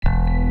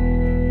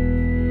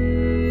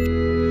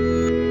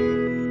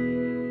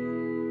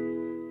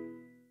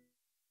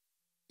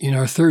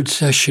our third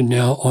session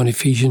now on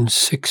Ephesians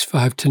 6,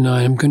 5-9.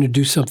 I'm going to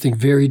do something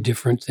very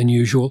different than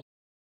usual.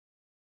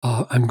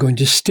 I'm going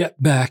to step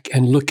back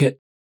and look at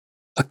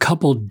a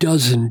couple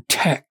dozen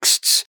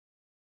texts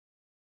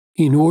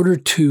in order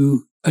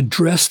to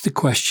address the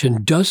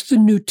question, does the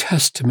New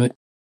Testament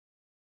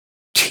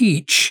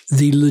teach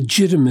the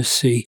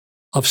legitimacy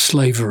of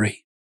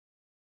slavery?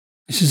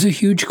 This is a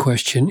huge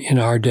question in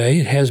our day.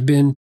 It has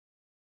been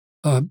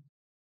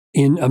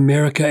in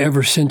America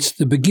ever since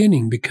the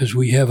beginning, because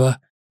we have a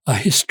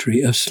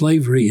history of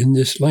slavery in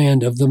this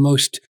land of the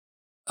most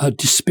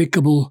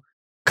despicable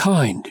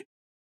kind.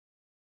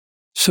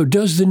 So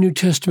does the New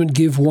Testament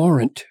give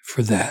warrant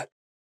for that?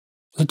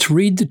 Let's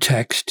read the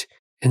text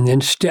and then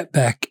step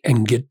back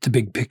and get the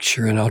big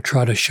picture, and I'll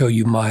try to show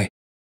you my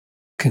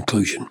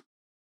conclusion.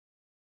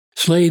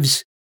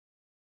 Slaves,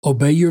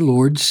 obey your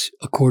lords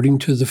according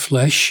to the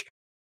flesh,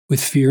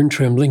 with fear and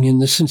trembling in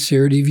the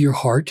sincerity of your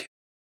heart,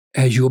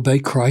 as you obey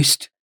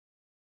Christ,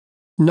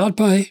 not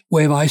by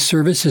way of eye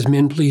service as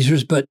men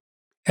pleasers, but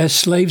as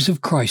slaves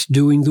of Christ,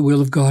 doing the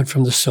will of God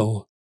from the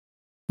soul,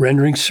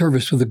 rendering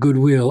service with a good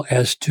will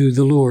as to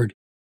the Lord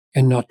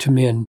and not to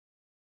men,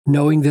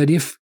 knowing that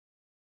if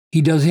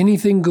he does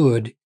anything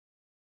good,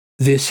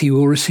 this he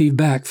will receive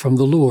back from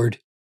the Lord,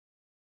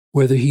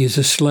 whether he is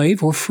a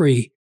slave or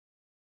free.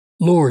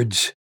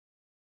 Lords,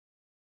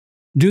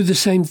 do the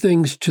same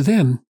things to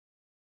them,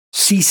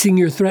 ceasing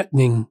your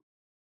threatening,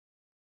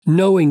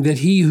 knowing that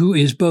he who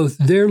is both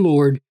their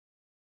Lord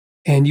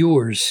and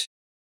yours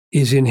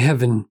is in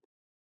heaven,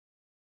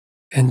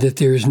 and that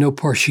there is no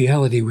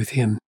partiality with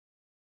him.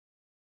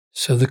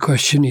 So the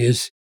question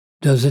is,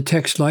 does a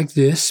text like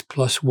this,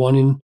 plus one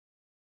in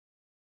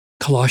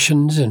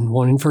Colossians and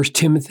one in 1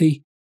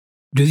 Timothy,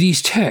 do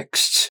these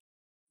texts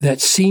that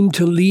seem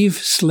to leave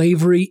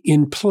slavery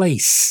in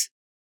place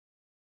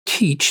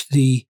teach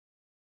the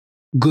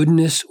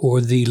goodness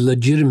or the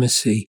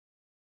legitimacy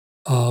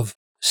of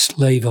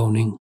slave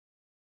owning?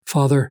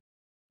 Father,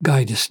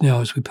 guide us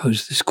now as we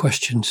pose this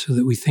question so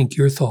that we think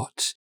your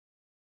thoughts.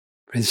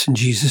 Pray this in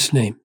Jesus'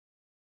 name.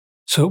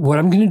 So what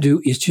I'm going to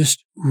do is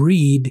just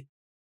read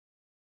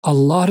a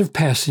lot of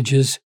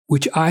passages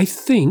which I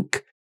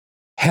think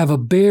have a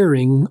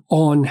bearing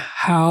on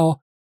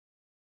how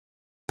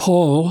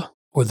Paul,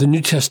 or the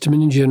New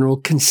Testament in general,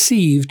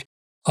 conceived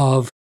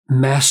of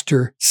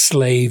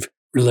master-slave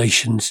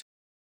relations.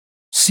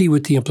 See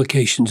what the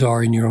implications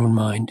are in your own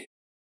mind.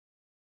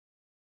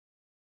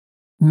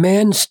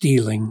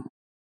 Man-stealing,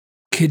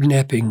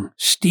 kidnapping,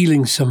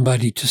 stealing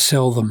somebody to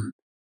sell them,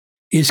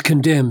 is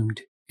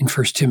condemned in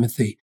 1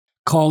 Timothy,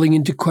 calling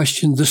into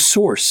question the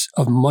source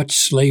of much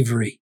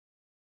slavery.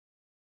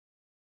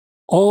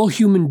 All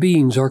human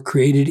beings are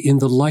created in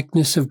the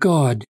likeness of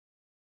God,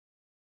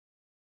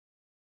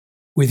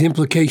 with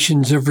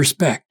implications of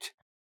respect.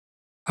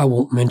 I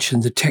won't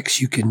mention the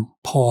text. You can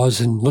pause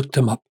and look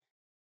them up.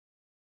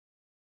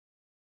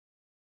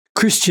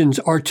 Christians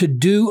are to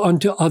do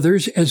unto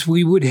others as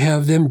we would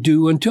have them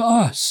do unto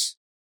us.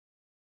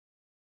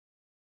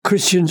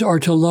 Christians are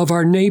to love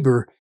our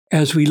neighbor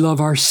as we love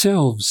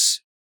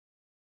ourselves.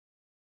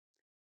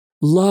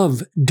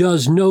 Love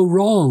does no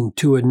wrong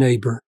to a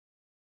neighbor.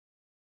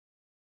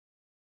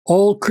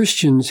 All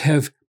Christians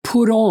have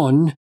put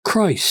on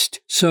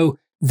Christ, so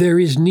there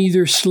is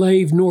neither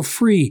slave nor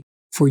free,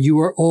 for you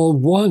are all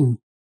one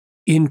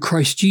in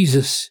Christ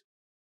Jesus.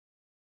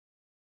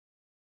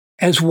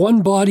 As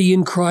one body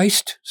in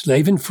Christ,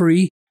 slave and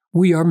free,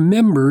 we are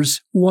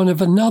members one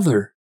of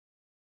another.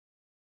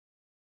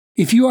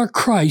 If you are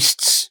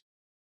Christ's,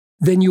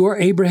 then you are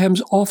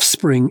Abraham's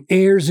offspring,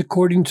 heirs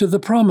according to the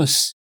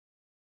promise.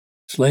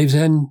 Slaves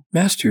and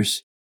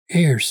masters,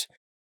 heirs.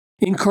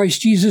 In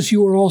Christ Jesus,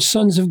 you are all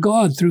sons of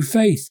God through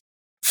faith.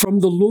 From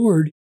the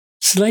Lord,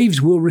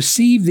 slaves will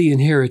receive the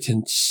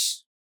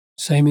inheritance,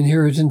 same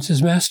inheritance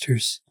as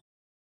masters,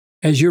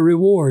 as your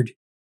reward.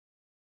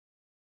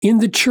 In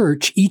the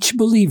church, each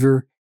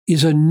believer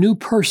is a new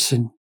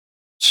person,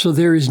 so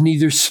there is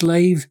neither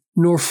slave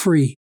nor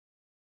free.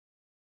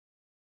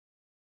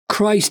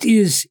 Christ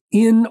is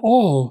in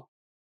all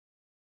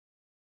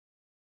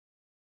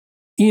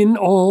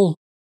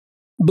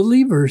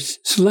believers,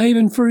 slave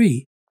and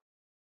free.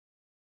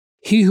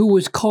 He who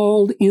was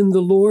called in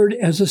the Lord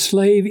as a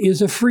slave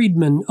is a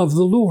freedman of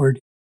the Lord.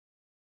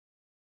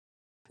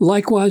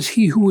 Likewise,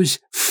 he who was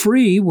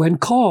free when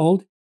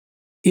called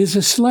is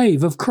a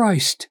slave of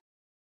Christ.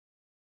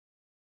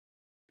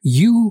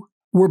 You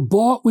were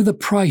bought with a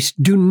price.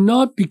 Do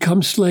not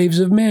become slaves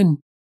of men.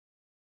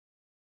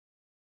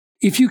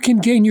 If you can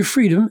gain your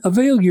freedom,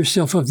 avail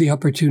yourself of the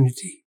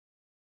opportunity.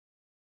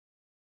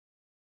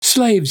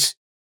 Slaves,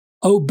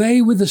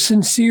 obey with a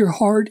sincere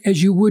heart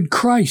as you would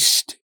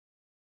Christ.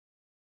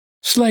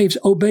 Slaves,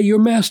 obey your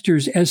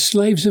masters as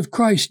slaves of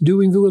Christ,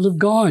 doing the will of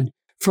God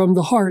from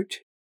the heart.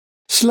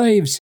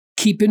 Slaves,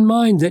 keep in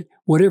mind that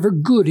whatever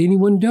good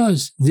anyone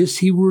does, this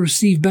he will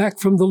receive back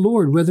from the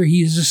Lord, whether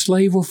he is a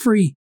slave or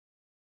free.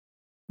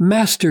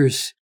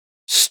 Masters,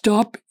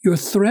 stop your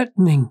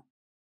threatening.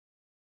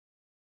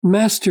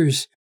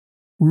 Masters,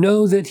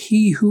 know that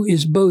he who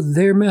is both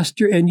their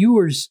master and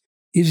yours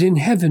is in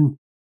heaven,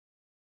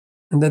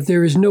 and that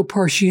there is no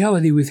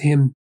partiality with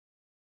him.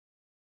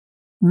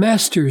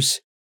 Masters,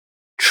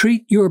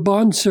 treat your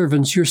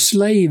bondservants, your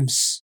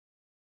slaves,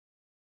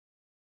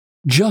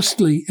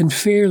 justly and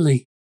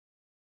fairly.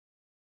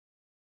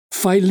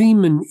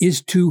 Philemon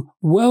is to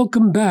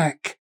welcome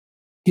back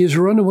his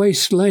runaway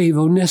slave,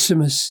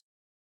 Onesimus,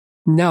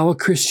 now a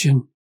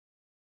Christian.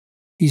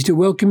 He's to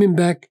welcome him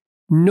back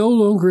no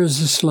longer as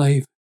a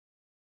slave,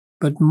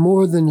 but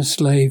more than a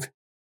slave,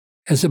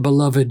 as a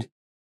beloved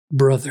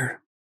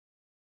brother.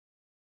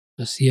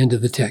 That's the end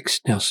of the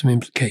text. Now some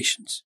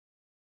implications.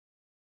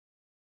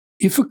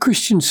 If a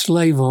Christian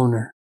slave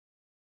owner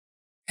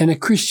and a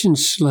Christian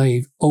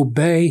slave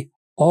obey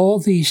all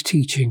these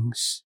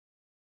teachings,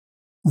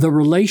 the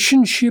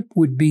relationship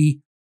would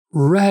be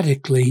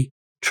radically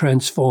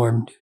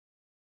transformed.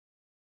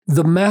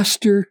 The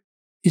master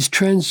is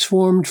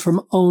transformed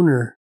from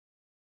owner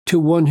to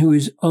one who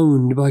is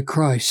owned by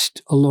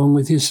Christ along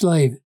with his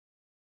slave.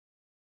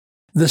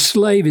 The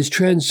slave is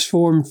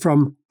transformed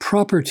from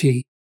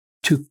property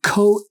to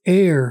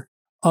co-heir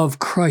of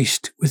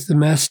Christ with the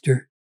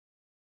master.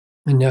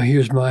 And now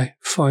here's my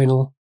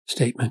final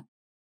statement.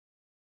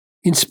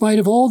 In spite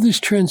of all this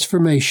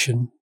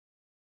transformation,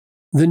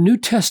 the New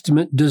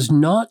Testament does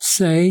not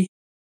say,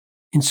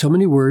 in so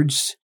many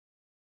words,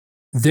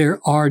 there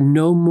are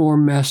no more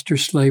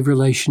master-slave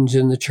relations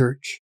in the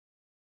church.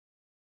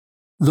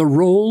 The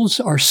roles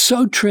are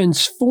so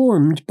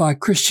transformed by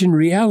Christian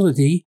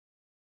reality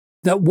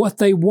that what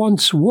they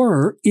once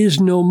were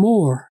is no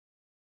more.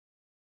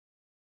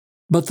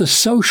 But the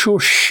social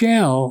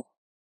shell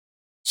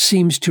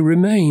seems to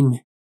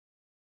remain.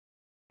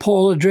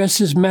 Paul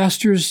addresses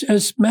masters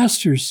as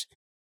masters.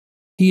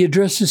 He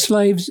addresses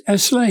slaves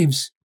as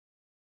slaves.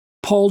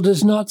 Paul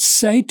does not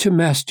say to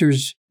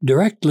masters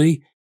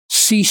directly,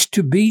 cease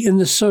to be in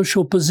the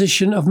social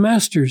position of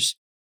masters.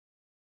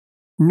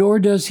 Nor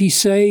does he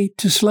say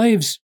to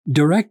slaves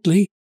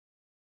directly,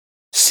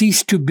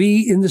 cease to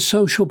be in the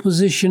social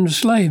position of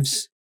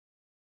slaves.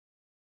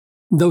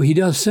 Though he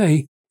does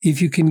say,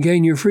 if you can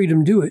gain your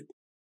freedom, do it.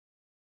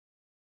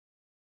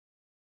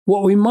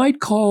 What we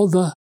might call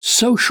the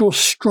social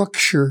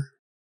structure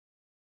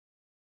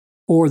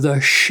or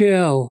the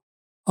shell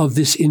of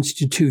this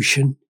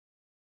institution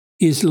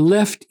is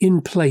left in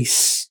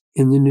place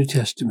in the New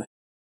Testament.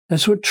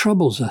 That's what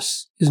troubles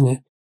us, isn't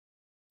it?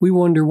 We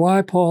wonder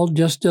why Paul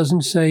just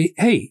doesn't say,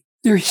 hey,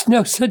 there is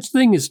no such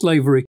thing as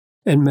slavery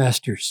and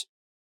masters.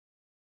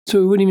 So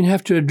we wouldn't even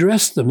have to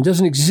address them. It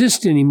doesn't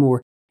exist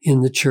anymore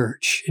in the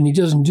church, and he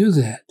doesn't do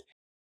that.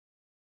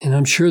 And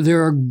I'm sure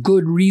there are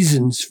good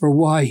reasons for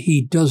why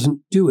he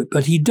doesn't do it,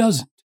 but he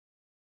doesn't.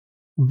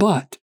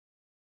 But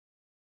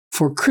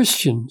for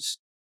Christians,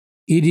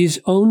 it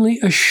is only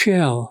a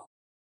shell,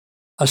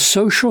 a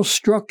social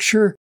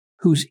structure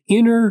whose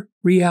inner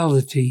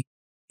reality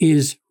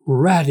is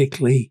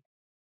radically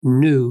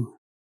new.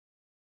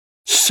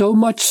 So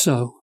much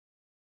so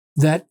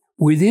that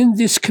within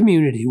this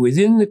community,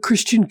 within the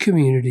Christian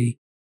community,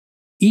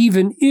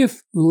 even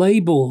if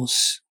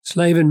labels,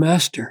 slave and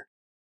master,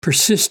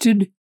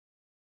 persisted,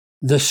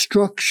 the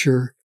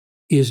structure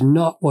is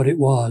not what it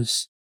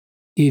was.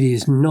 It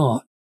is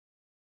not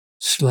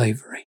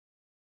slavery.